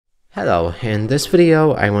Hello, in this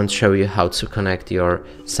video I want to show you how to connect your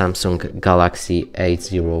Samsung Galaxy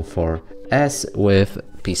A04s with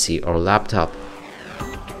PC or laptop.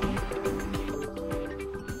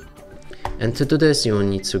 And to do this you will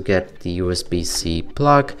need to get the USB-C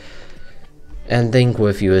plug and link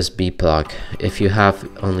with USB plug. If you have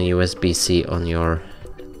only USB-C on your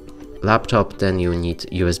laptop, then you need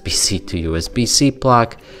USB-C to USB-C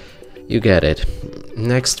plug. You get it.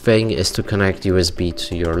 Next thing is to connect USB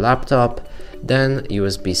to your laptop, then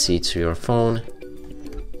USB-C to your phone.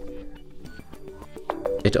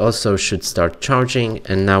 It also should start charging,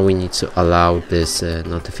 and now we need to allow this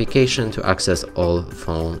notification to access all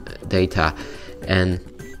phone data. And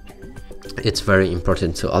it's very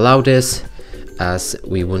important to allow this, as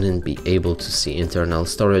we wouldn't be able to see internal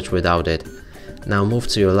storage without it. Now move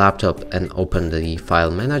to your laptop and open the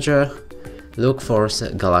file manager. Look for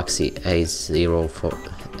Galaxy A04s,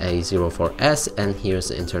 and here's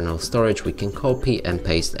the internal storage. We can copy and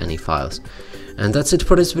paste any files. And that's it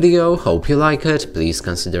for this video. Hope you like it. Please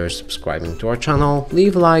consider subscribing to our channel,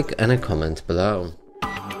 leave a like and a comment below.